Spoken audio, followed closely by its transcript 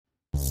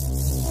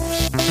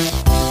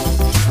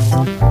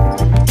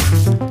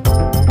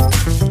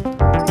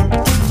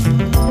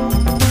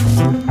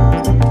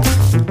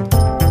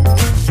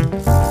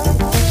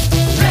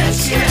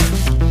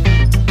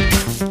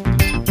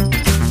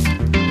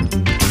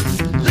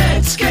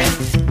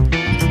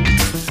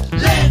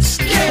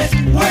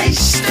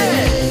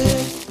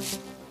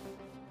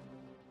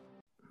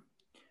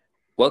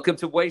Welcome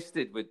to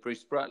Wasted with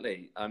Bruce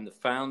Bratley. I'm the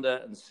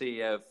founder and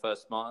CEO of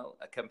First Mile,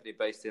 a company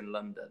based in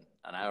London.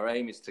 And our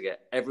aim is to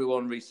get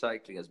everyone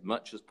recycling as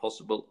much as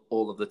possible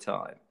all of the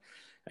time.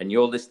 And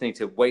you're listening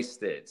to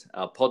Wasted,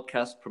 our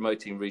podcast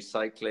promoting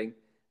recycling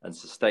and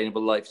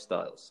sustainable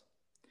lifestyles.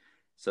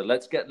 So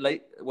let's get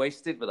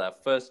wasted with our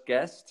first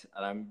guest.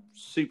 And I'm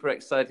super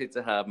excited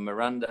to have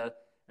Miranda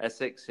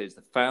Essex, who's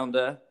the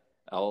founder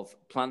of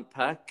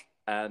PlantPack.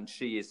 And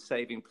she is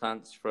saving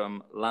plants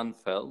from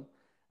landfill.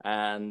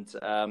 And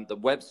the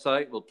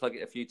website, we'll plug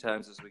it a few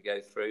times as we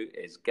go through,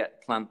 is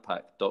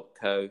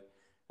getplantpack.co.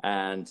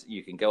 And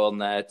you can go on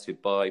there to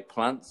buy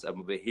plants, and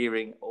we'll be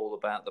hearing all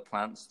about the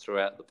plants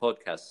throughout the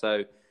podcast.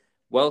 So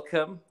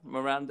welcome,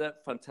 Miranda.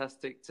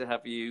 Fantastic to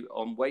have you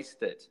on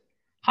Wasted.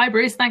 Hi,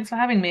 Bruce. Thanks for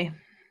having me.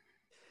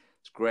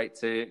 It's great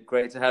to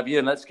have you.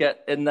 And let's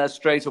get in there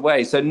straight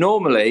away. So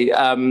normally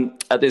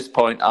at this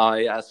point,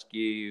 I ask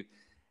you,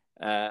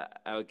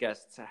 our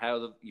guests,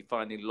 how you're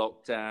finding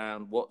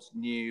lockdown, what's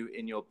new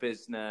in your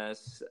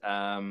business,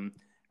 and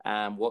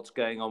what's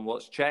going on,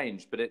 what's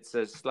changed. But it's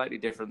a slightly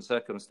different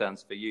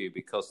circumstance for you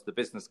because the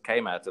business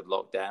came out of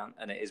lockdown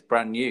and it is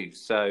brand new.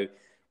 So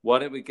why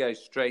don't we go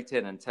straight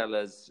in and tell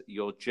us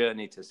your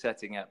journey to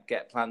setting up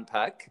Get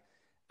PlantPack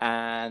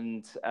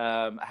and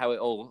how it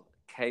all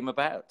came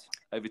about.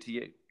 Over to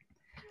you.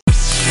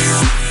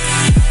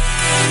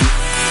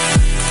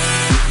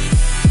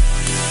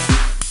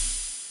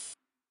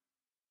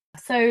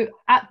 So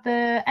at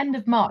the end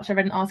of March, I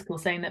read an article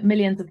saying that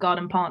millions of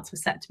garden plants were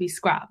set to be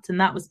scrapped. And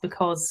that was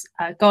because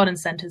garden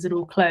centres had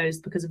all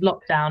closed because of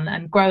lockdown,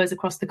 and growers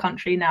across the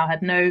country now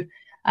had no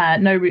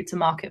route to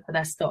market for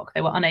their stock.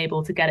 They were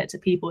unable to get it to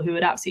people who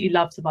would absolutely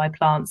love to buy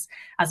plants,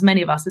 as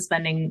many of us are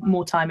spending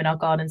more time in our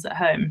gardens at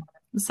home.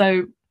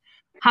 So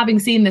having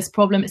seen this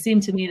problem, it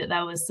seemed to me that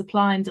there was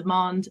supply and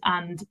demand,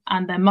 and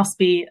there must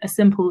be a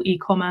simple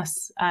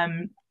e-commerce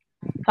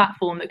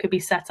platform that could be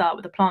set up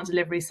with a plant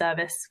delivery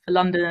service for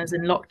Londoners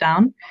in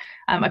lockdown.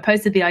 I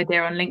posted the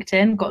idea on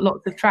LinkedIn, got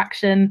lots of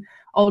traction.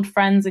 Old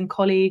friends and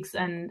colleagues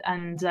and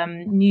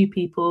new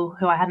people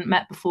who I hadn't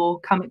met before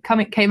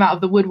came out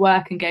of the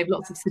woodwork and gave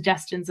lots of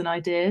suggestions and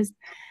ideas.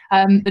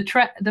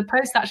 The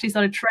post actually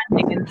started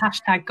trending in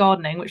hashtag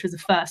gardening, which was a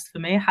first for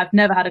me. I've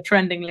never had a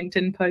trending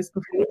LinkedIn post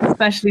before,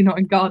 especially not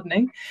in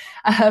gardening.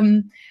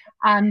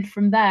 And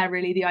from there,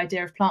 really, the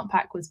idea of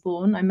PlantPack was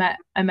born. I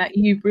met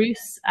you,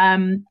 Bruce,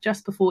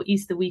 just before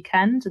Easter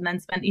weekend, and then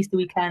spent Easter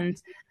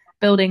weekend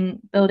building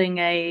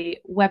a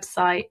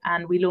website,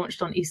 and we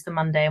launched on Easter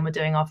Monday, and we're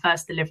doing our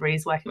first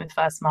deliveries working with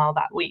First Mile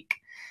that week.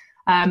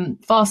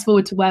 Fast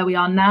forward to where we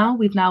are now.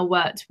 We've now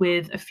worked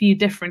with a few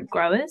different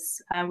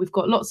growers. We've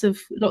got lots of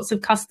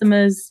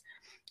customers,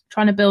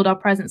 trying to build our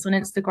presence on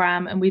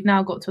Instagram, and we've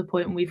now got to a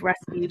point where we've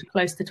rescued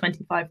close to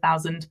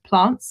 25,000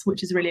 plants,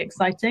 which is really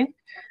exciting.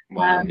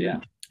 Wow, yeah.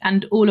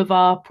 And all of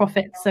our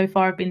profits so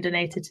far have been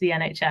donated to the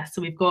NHS.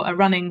 So we've got a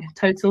running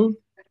total.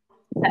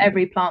 For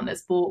every plant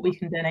that's bought, we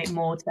can donate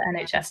more to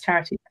NHS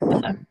charities.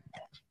 And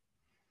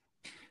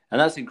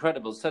that's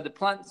incredible. So the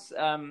plants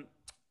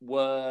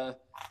were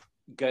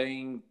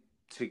going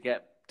to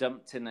get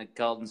dumped in a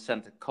garden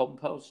centre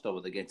compost, or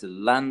were they going to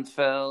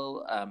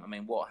landfill?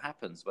 What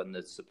happens when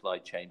the supply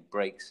chain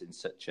breaks in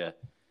such a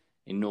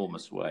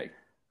enormous way?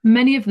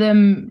 Many of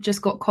them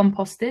just got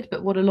composted,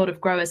 but what a lot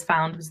of growers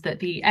found was that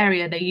the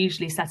area they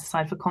usually set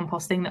aside for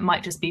composting, that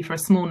might just be for a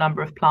small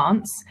number of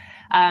plants,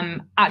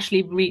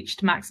 actually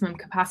reached maximum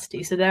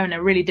capacity. So they're in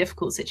a really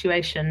difficult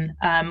situation.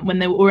 When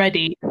they were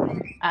already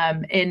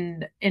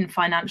in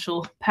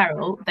financial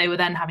peril, they were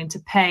then having to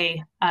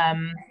pay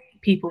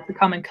people to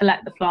come and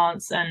collect the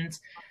plants and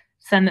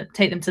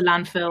take them to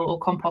landfill or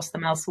compost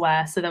them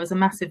elsewhere. So there was a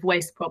massive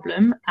waste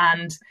problem,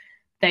 and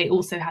they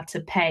also had to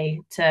pay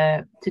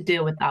to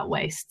deal with that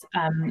waste.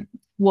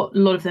 What a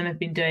lot of them have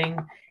been doing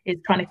is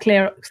trying to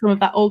clear some of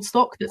that old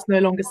stock that's no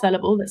longer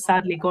sellable, that's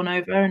sadly gone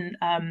over, and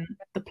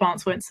the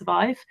plants won't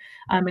survive,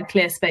 and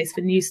clear space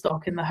for new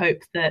stock in the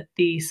hope that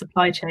the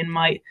supply chain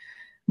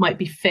might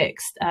be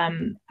fixed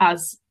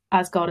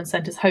as garden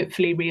centres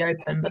hopefully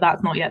reopen, but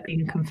that's not yet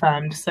been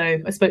confirmed. So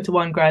I spoke to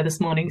one grower this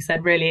morning who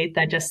said really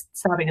they're just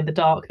stabbing in the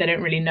dark. They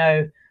don't really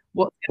know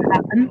what's going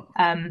to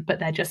happen, but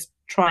they're just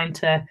trying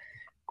to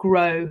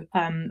grow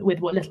with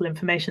what little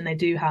information they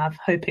do have,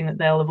 hoping that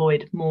they'll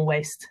avoid more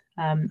waste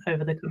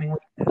over the coming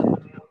weeks.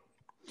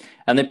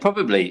 And they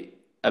probably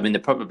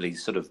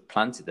sort of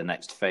planted the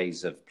next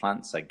phase of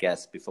plants, I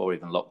guess, before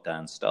even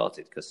lockdown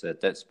started, because I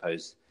don't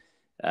suppose,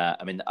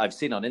 I've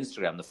seen on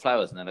Instagram the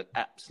flowers and they look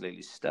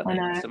absolutely stunning.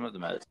 Some of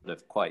them are sort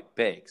of quite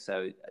big,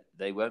 so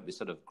they won't be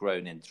sort of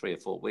grown in 3 or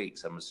 4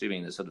 weeks. I'm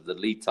assuming that sort of the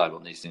lead time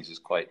on these things is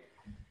quite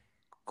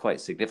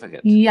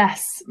significant.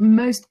 Yes,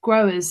 most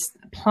growers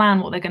plan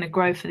what they're going to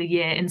grow for the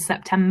year in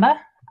September,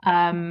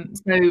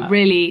 So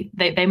really,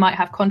 they might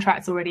have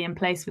contracts already in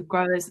place with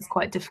growers. It's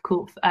quite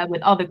difficult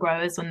with other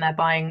growers when they're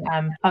buying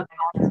plug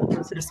plants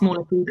or sort of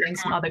smaller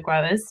seedlings from other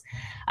growers.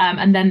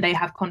 And then they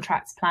have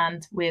contracts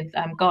planned with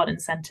garden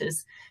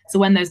centres. So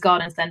when those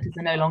garden centres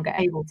are no longer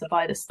able to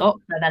buy the stock,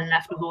 they're then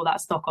left with all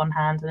that stock on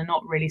hand and are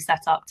not really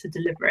set up to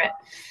deliver it.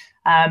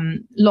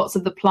 Lots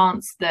of the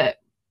plants that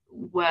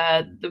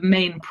were the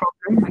main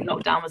problem when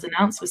lockdown was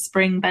announced was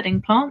spring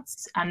bedding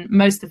plants, and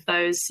most of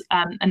those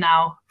are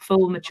now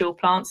full mature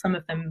plants. Some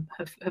of them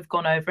have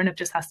gone over and have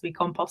just has to be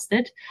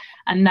composted,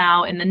 and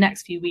now in the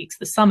next few weeks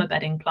the summer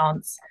bedding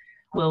plants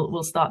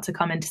will start to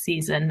come into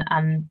season,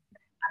 and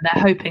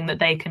they're hoping that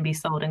they can be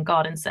sold in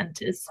garden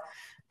centres.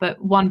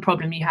 But one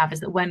problem you have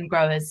is that when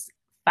growers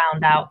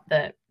found out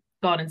that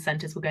garden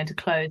centres were going to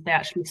close, they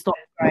actually stopped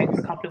growing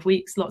for a couple of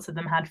weeks. Lots of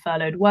them had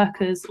furloughed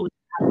workers or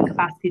had the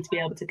capacity to be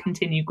able to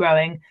continue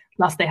growing.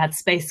 Plus, they had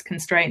space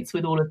constraints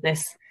with all of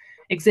this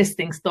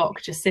existing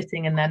stock just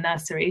sitting in their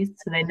nurseries.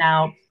 So they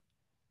now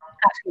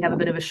actually have a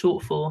bit of a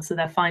shortfall. So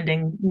they're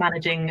finding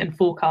managing and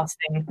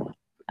forecasting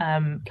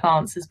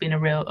plants has been a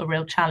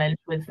real challenge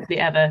with the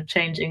ever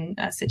changing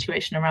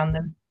situation around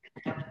them.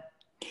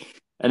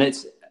 And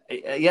it's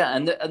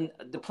and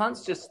the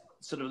plants just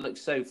sort of look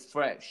so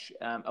fresh,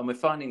 and we're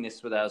finding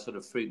this with our sort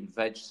of fruit and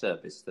veg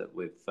service that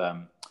we've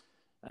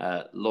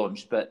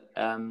launched. But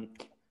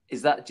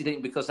is that, do you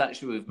think, because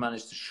actually we've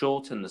managed to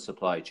shorten the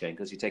supply chain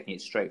because you're taking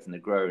it straight from the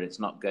grower and it's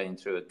not going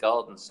through a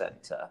garden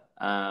centre?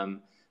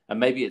 And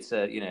maybe it's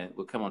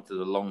we'll come on to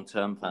the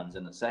long-term plans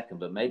in a second,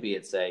 but maybe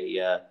it's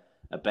a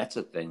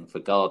better thing for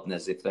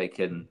gardeners if they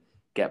can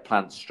get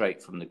plants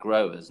straight from the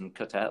growers and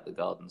cut out the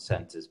garden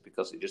centres,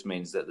 because it just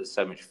means that there's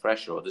so much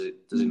fresher. Or does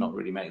it not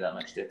really make that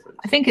much difference?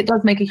 I think it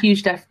does make a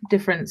huge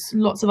difference.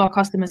 Lots of our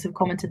customers have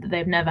commented that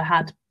they've never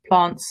had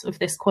plants of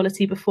this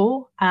quality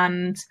before,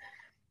 and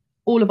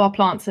all of our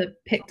plants are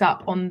picked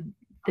up on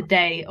the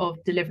day of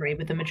delivery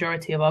with the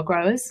majority of our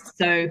growers.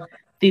 So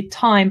the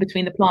time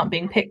between the plant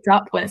being picked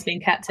up, when it's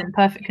being kept in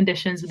perfect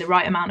conditions with the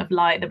right amount of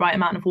light, the right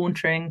amount of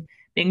watering,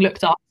 being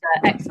looked after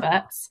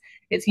experts,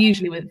 it's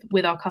usually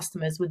with our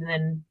customers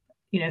within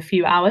a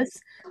few hours.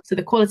 So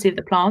the quality of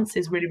the plants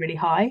is really, really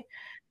high.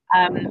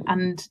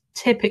 And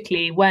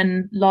typically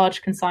when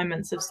large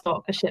consignments of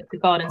stock are shipped to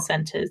garden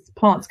centres,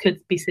 plants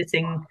could be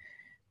sitting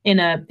in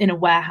a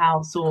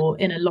warehouse or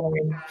in a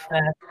lorry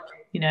for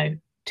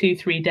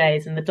 2-3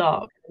 days in the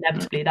dark.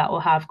 Inevitably that will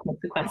have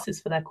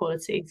consequences for their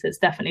quality. So it's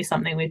definitely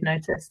something we've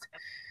noticed.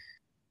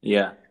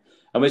 Yeah.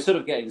 And we're sort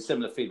of getting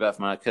similar feedback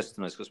from our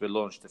customers because we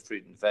launched the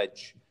fruit and veg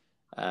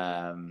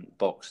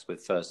box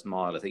with First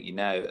Mile, I think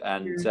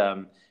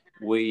and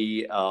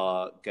we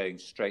are going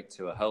straight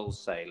to a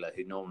wholesaler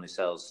who normally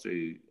sells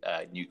through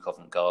New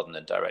Covent Garden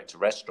and direct to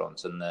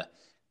restaurants, and the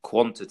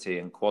quantity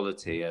and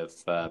quality of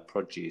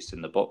produce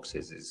in the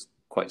boxes is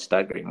quite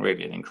staggering,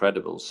 really, and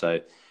incredible. So,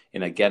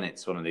 again,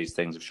 it's one of these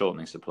things of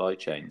shortening supply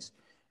chains.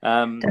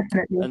 And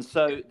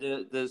so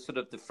the sort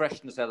of the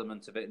freshness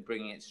element of it and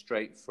bringing it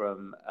straight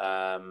from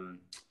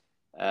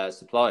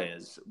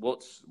suppliers.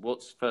 What's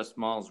First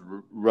Mile's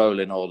role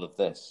in all of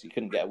this? You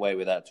couldn't get away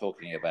without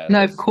talking about it.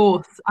 No, of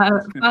course.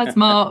 First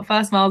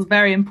Mile's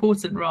very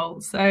important role.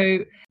 So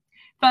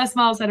First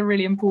Mile's had a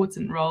really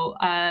important role.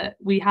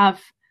 We have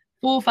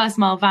 4 First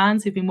Mile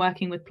vans who've been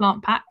working with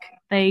Plant Pack.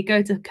 They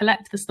go to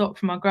collect the stock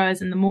from our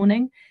growers in the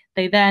morning.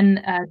 They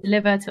then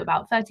deliver to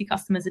about 30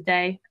 customers a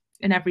day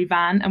in every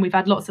van, and we've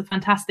had lots of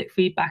fantastic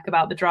feedback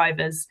about the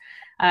drivers.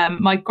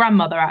 My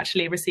grandmother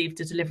actually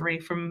received a delivery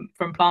from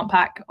Plant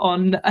Pack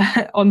on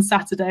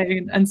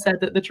Saturday and said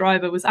that the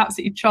driver was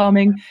absolutely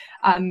charming,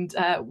 and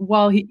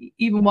while he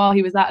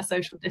was at a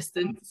social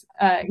distance,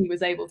 he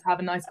was able to have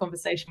a nice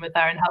conversation with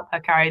her and help her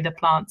carry the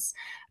plants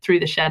through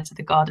the shed to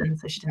the garden,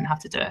 so she didn't have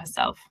to do it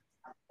herself.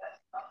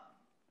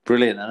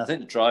 Brilliant. And I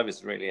think the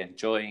drivers are really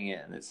enjoying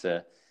it, and it's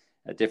a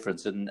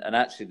difference. And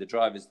actually the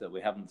drivers that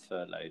we haven't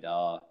furloughed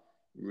are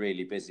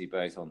really busy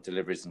both on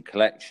deliveries and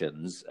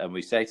collections, and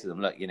we say to them,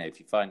 look, if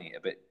you're finding it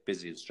a bit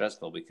busy and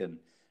stressful, we can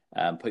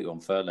put you on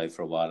furlough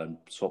for a while and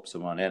swap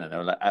someone in. And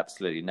they're like,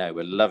 absolutely no,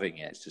 we're loving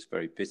it, it's just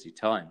very busy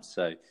times.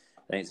 So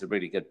I think it's a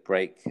really good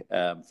break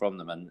from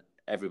them, and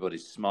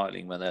everybody's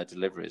smiling when they're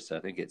deliveries. So I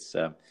think it's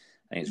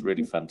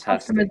really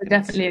fantastic. Customers are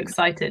definitely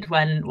excited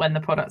when the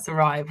products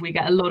arrive. We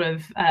get a lot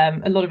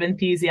of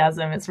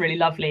enthusiasm. It's really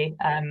lovely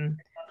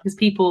because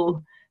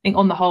people, I think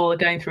on the whole, are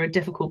going through a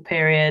difficult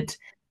period.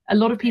 A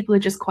lot of people are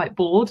just quite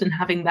bored, and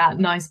having that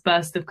nice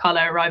burst of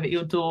colour arrive at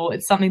your door,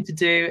 it's something to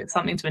do, it's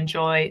something to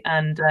enjoy,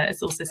 and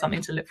it's also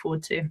something to look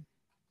forward to.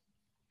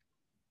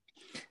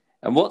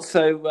 And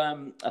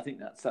I think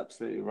that's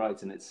absolutely right,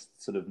 and it's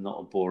sort of not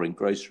a boring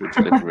grocery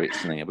delivery,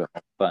 it's something a bit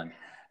fun.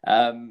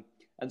 And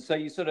so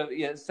you sort of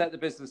set the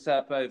business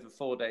up over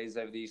 4 days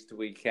over the Easter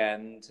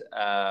weekend,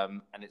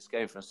 and it's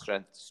going from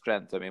strength to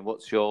strength. I mean,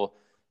 what's your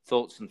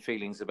thoughts and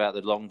feelings about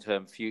the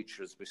long-term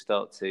future as we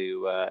start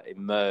to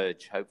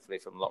emerge, hopefully,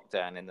 from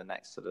lockdown in the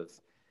next sort of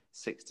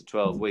 6 to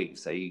 12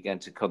 weeks? Are you going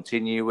to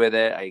continue with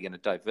it? Are you going to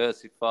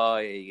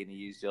diversify? Are you going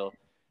to use your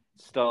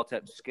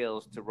startup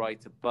skills to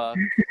write a book?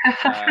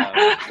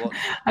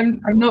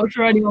 I'm not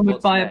sure anyone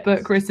would buy next? a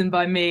book written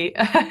by me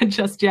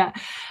just yet.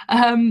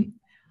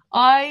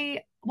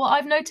 I've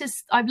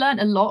noticed, I've learned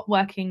a lot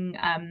working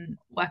on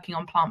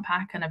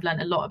PlantPack, and I've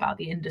learned a lot about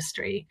the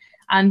industry.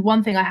 And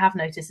one thing I have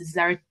noticed is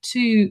there are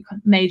two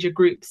major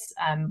groups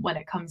when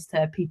it comes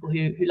to people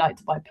who like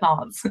to buy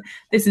plants.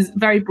 This is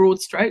very broad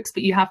strokes,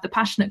 but you have the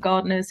passionate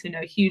gardeners who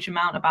know a huge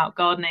amount about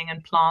gardening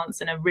and plants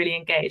and are really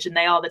engaged. And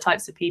they are the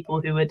types of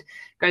people who would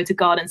go to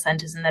garden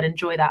centres and they'd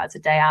enjoy that as a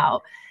day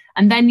out.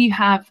 And then you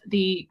have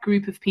the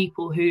group of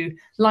people who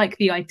like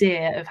the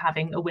idea of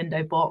having a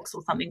window box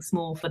or something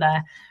small for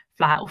their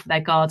flat or for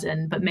their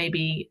garden, but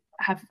maybe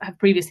have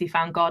previously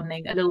found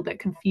gardening a little bit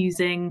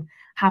confusing,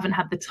 haven't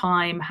had the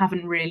time,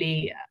 haven't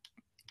really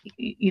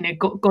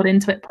got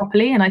into it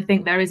properly. And I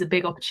think there is a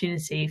big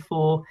opportunity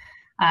for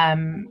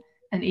an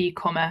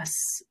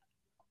e-commerce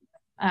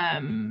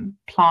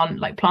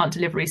plant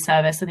delivery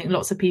service. I think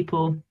lots of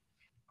people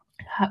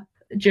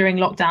during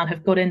lockdown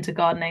have got into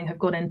gardening, have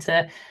got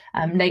into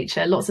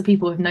nature. Lots of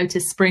people have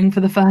noticed spring for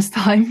the first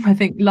time. I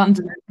think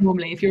London,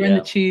 normally, if you're in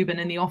the tube and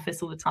in the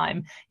office all the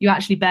time, you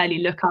actually barely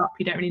look up.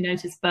 You don't really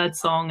notice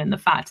birdsong and the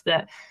fact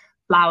that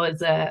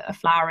flowers are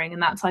flowering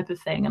and that type of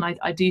thing. And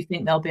I do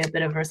think there'll be a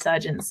bit of a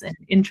resurgence in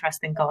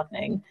interest in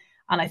gardening.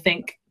 And I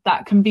think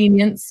that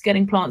convenience,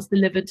 getting plants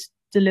delivered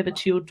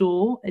to your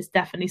door, is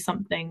definitely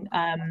something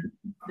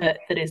that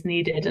is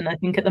needed. And I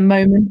think at the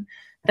moment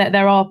that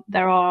there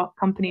are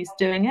companies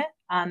doing it,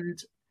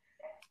 and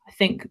I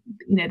think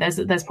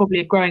there's probably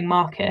a growing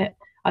market.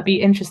 I'd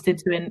be interested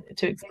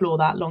to explore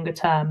that longer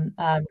term,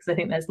 because I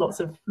think there's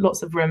lots of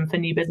room for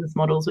new business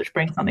models which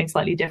bring something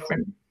slightly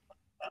different.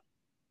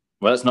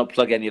 Well, let's not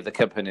plug any of the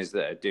companies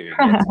that are doing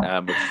it.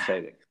 We'll just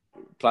say that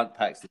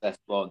PlantPack's the best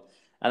one,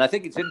 and I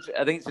think it's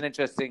an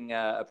interesting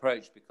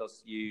approach,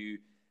 because you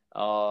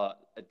are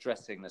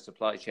addressing the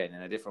supply chain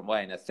in a different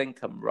way. And I think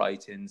I'm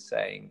right in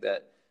saying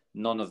that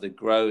none of the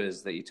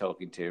growers that you're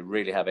talking to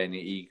really have any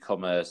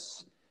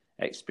e-commerce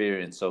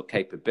experience or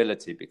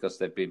capability, because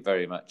they've been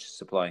very much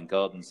supplying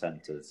garden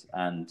centres.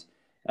 And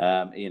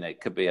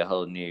it could be a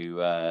whole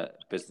new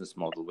business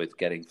model with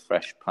getting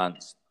fresh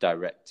plants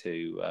direct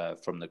to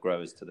from the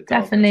growers to the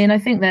gardeners. Definitely, and I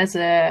think there's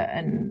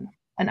an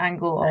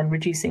angle on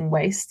reducing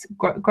waste.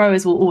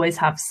 Growers will always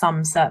have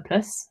some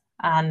surplus,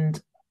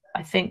 and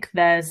I think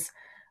there's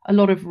a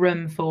lot of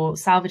room for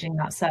salvaging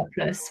that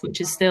surplus,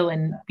 which is still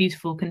in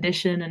beautiful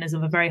condition and is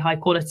of a very high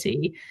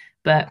quality,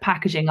 but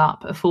packaging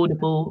up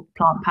affordable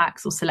plant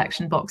packs or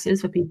selection boxes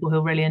for people who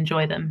really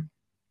enjoy them.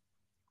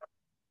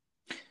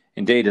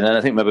 Indeed, and then I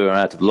think maybe we're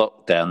out of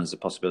lockdown, there's a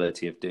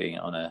possibility of doing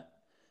it on a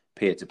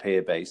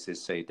peer-to-peer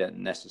basis, so you don't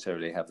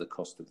necessarily have the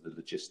cost of the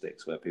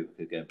logistics, where people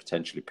could go and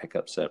potentially pick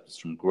up surplus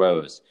from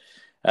growers.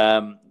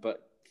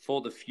 But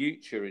for the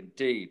future,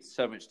 indeed,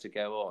 so much to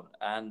go on.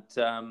 And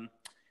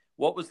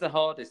what was the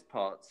hardest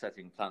part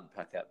setting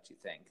PlantPack up, do you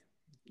think?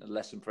 A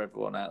lesson for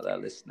everyone out there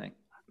listening.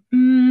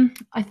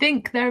 I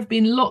think there have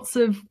been lots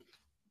of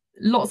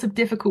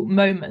difficult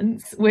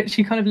moments which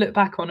you kind of look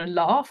back on and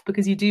laugh,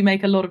 because you do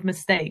make a lot of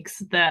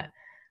mistakes that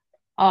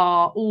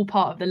are all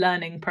part of the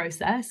learning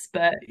process,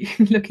 but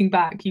looking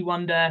back you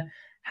wonder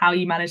how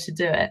you managed to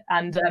do it.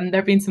 And there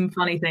have been some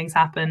funny things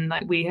happen,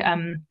 like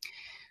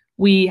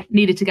we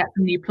needed to get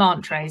some new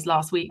plant trays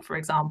last week, for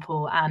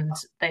example, and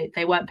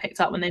they weren't picked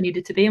up when they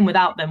needed to be, and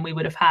without them we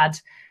would have had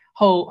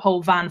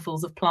whole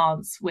vanfuls of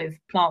plants with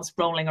plants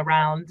rolling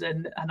around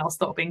and our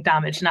stock being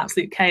damaged and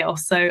absolute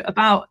chaos. So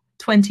about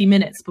 20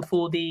 minutes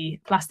before the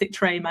plastic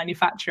tray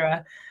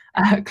manufacturer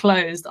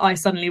closed, I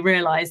suddenly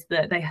realized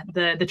that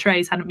the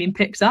trays hadn't been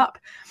picked up.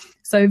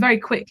 So very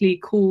quickly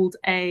called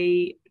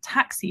a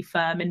taxi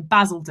firm in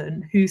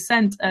Basildon, who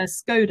sent a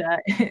Skoda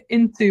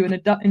into an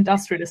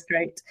industrial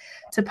estate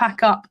to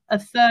pack up a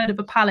third of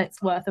a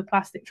pallet's worth of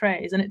plastic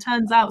trays. And it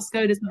turns out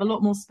Skodas have a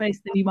lot more space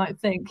than you might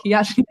think. He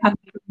actually had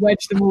to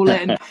wedge them all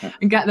in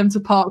and get them to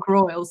Park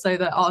Royal so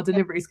that our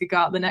deliveries could go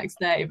out the next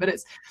day. But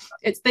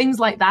it's things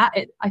like that.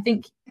 I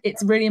think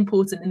it's really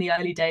important in the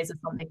early days of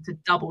something to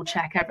double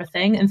check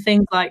everything, and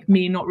things like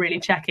me not really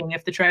checking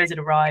if the trays had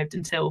arrived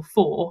until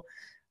 4,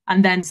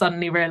 and then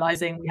suddenly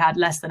realizing we had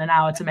less than an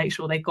hour to make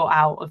sure they got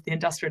out of the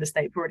industrial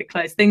estate before it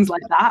closed. Things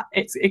like that.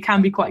 It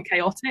can be quite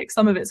chaotic.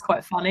 Some of it's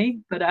quite funny,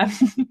 but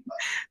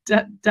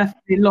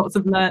definitely lots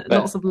of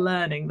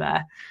learning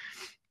there.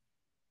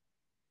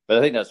 But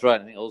I think that's right.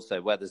 I think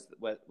also where there's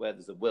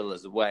a will,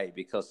 there's a way,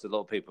 because a lot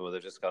of people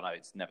have just gone, oh,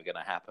 it's never going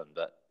to happen.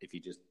 But if you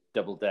just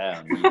double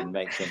down, you can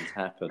make things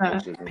happen.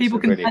 People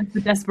can sense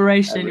the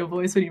desperation in your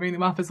voice when you ring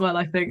them up as well.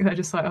 I think they're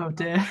just like, oh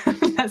dear,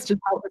 let's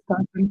just help this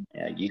person.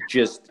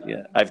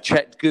 Yeah, I've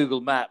checked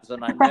Google Maps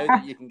and I know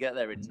that you can get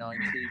there in 19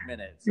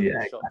 minutes.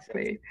 Yeah,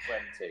 exactly.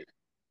 20.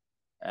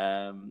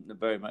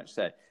 Very much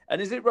so.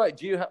 And is it right?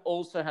 Do you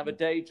also have a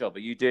day job? Are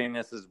you doing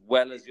this as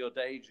well as your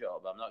day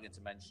job? I'm not going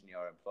to mention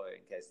your employer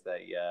in case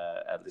they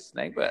are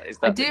listening, but is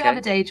that I do have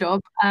a day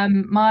job.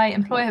 My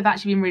employer have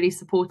actually been really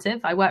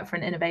supportive. I work for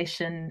an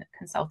innovation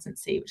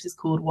consultancy, which is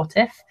called What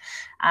If,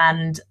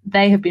 and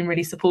they have been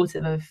really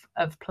supportive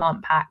of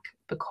Plant Pack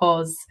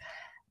because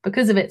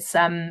of its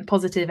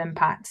positive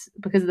impact,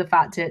 because of the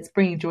fact it's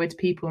bringing joy to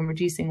people and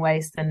reducing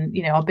waste. And,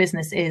 our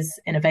business is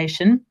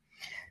innovation.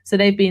 So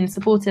they've been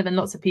supportive, and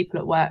lots of people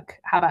at work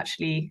have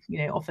actually,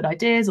 offered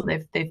ideas, or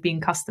they've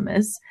been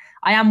customers.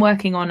 I am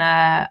working on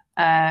a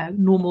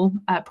normal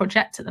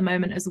project at the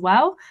moment as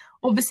well.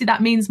 Obviously,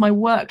 that means my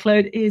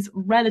workload is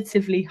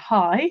relatively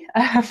high.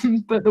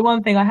 But the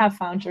one thing I have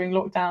found during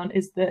lockdown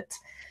is that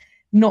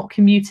not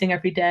commuting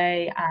every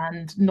day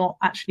and not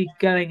actually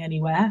going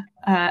anywhere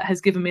has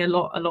given me a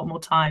lot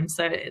more time.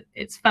 So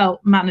it's felt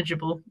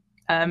manageable.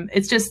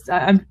 It's just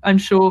I'm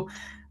sure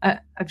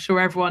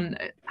everyone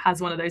has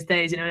one of those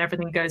days, and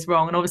everything goes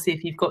wrong. And obviously,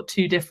 if you've got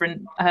two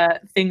different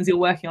things you're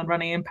working on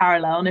running in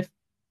parallel, and if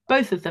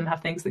both of them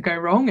have things that go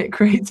wrong, it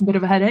creates a bit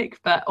of a headache.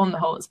 But on the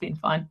whole, it's been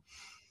fine.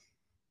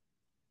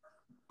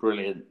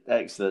 Brilliant.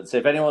 Excellent. So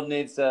if anyone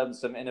needs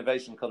some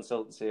innovation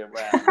consultancy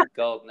around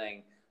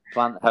gardening,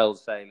 plant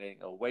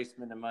wholesaling, or waste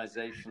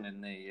minimization in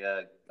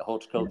the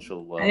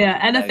horticultural world. Yeah,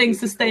 anything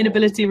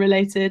sustainability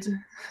related.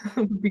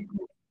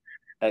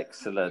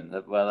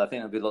 Excellent. Well, I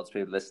think there'll be lots of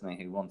people listening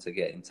who want to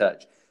get in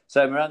touch.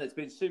 So, Miranda, it's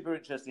been super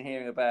interesting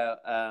hearing about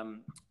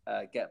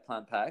Get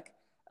Plant Pack.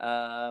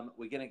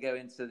 We're going to go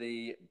into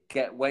the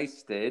Get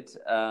Wasted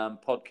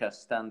podcast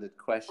standard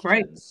questions.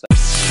 Great. So,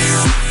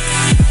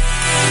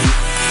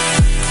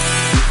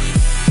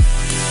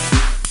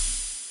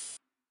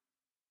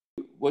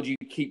 what do you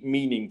keep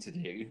meaning to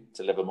do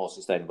to live a more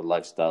sustainable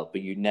lifestyle,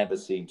 but you never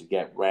seem to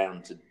get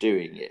round to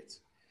doing it?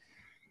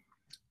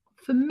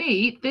 For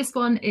me, this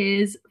one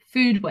is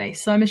food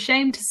waste. So I'm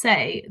ashamed to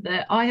say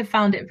that I have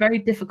found it very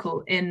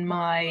difficult in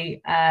my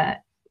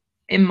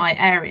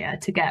area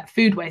to get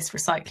food waste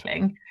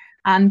recycling.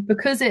 And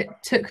because it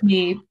took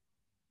me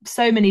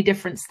so many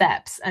different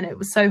steps and it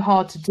was so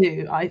hard to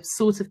do, I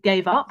sort of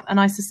gave up. And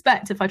I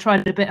suspect if I tried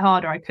it a bit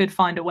harder, I could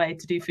find a way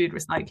to do food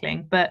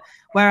recycling. But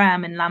where I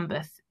am in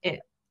Lambeth,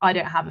 I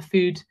don't have a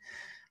food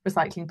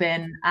recycling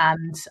bin,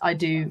 and I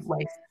do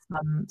waste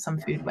some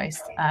food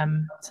waste.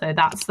 So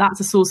that's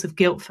a source of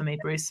guilt for me,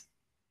 Bruce.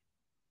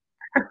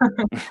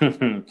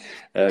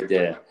 Oh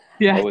dear.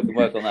 Yeah. Well, we can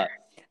work on that.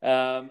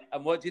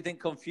 And what do you think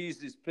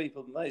confuses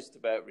people most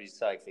about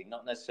recycling?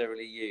 Not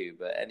necessarily you,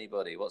 but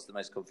anybody. What's the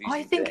most confusing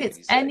thing? I think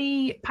it's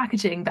any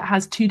packaging that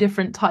has two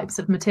different types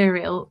of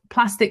material.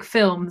 Plastic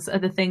films are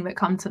the thing that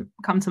come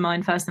to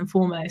mind first and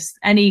foremost.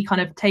 Any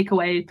kind of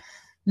takeaway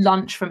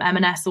lunch from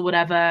M&S or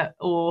whatever,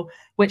 or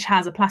which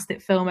has a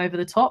plastic film over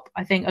the top.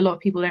 I think a lot of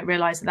people don't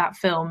realise that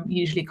film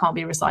usually can't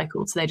be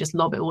recycled, so they just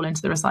lob it all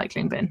into the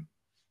recycling bin.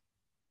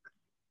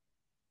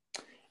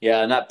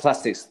 Yeah, and that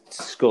plastic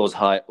scores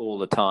high all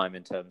the time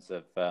in terms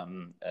of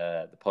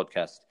the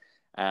podcast.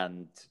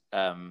 And,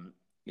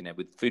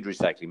 with food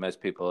recycling, most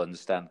people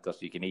understand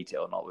because you can eat it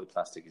or not. With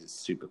plastic, it's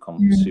super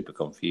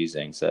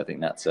confusing. So I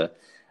think that's a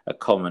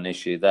common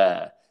issue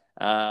there.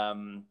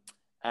 And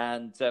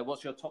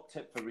what's your top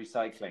tip for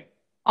recycling?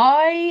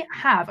 I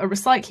have a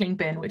recycling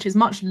bin, which is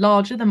much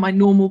larger than my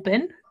normal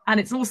bin. And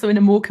it's also in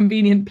a more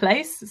convenient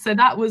place. So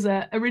that was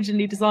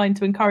originally designed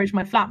to encourage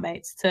my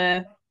flatmates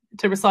to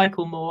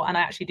recycle more, and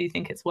I actually do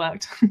think it's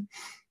worked.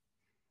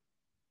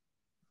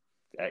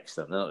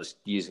 Excellent. They're not just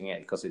using it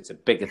because it's a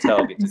bigger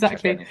target to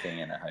exactly. chuck anything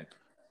in, I hope.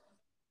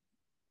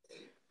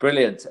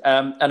 Brilliant.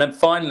 And then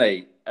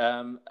finally,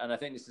 and I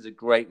think this is a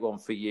great one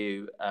for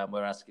you,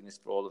 we're asking this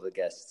for all of the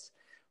guests.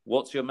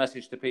 What's your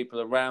message to people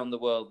around the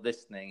world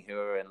listening who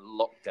are in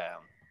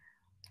lockdown?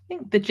 I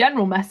think the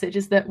general message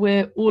is that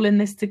we're all in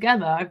this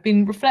together. I've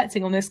been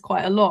reflecting on this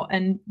quite a lot.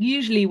 And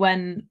usually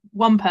when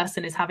one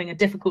person is having a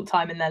difficult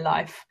time in their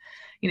life,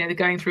 they're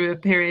going through a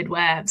period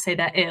where, say,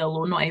 they're ill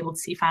or not able to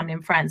see family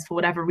and friends for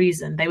whatever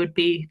reason, they would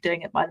be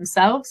doing it by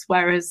themselves.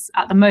 Whereas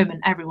at the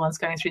moment, everyone's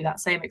going through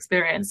that same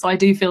experience. So I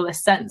do feel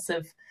this sense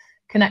of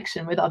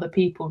connection with other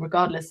people,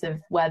 regardless of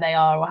where they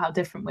are or how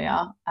different we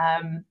are.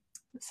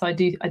 So I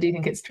do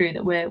think it's true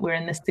that we're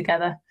in this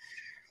together.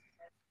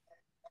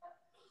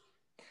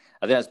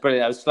 I think that's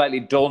brilliant. I was slightly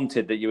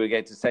daunted that you were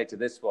going to say to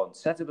this one,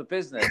 set up a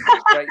business.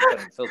 It's great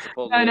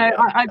fun. No,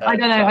 I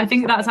don't know. I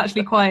think that's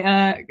actually quite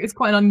an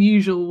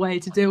unusual way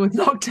to deal with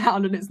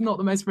lockdown, and it's not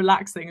the most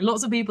relaxing.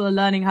 Lots of people are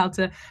learning how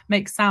to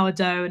make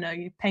sourdough and are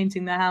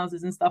painting their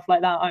houses and stuff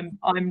like that.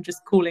 I'm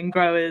just calling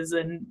growers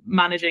and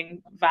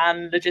managing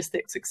van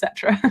logistics,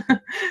 etc.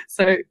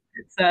 So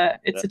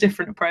it's a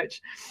different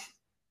approach.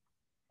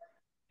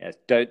 Yes,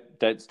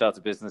 don't start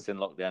a business in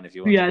lockdown if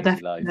you want to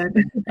easy life.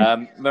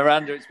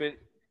 Miranda,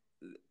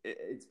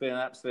 it's been an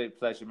absolute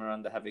pleasure,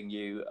 Miranda, having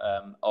you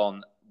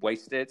on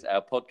Wasted,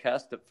 our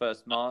podcast at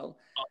First Mile.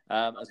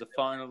 As a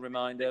final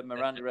reminder,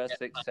 Miranda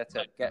Essex set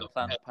up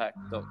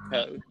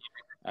getplantpack.co.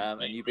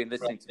 And you've been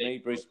listening to me,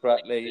 Bruce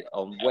Bratley,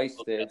 on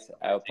Wasted,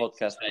 our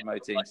podcast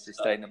promoting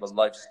sustainable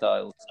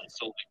lifestyles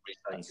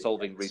and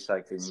solving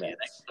recycling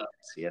myths.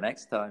 See you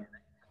next time.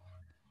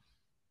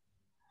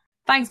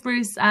 Thanks,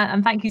 Bruce,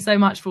 and thank you so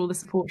much for all the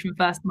support from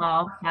First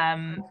Mile.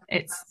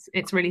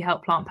 It's really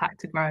helped Plant Pack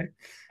to grow.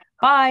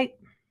 Bye.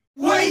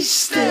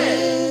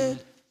 Wasted.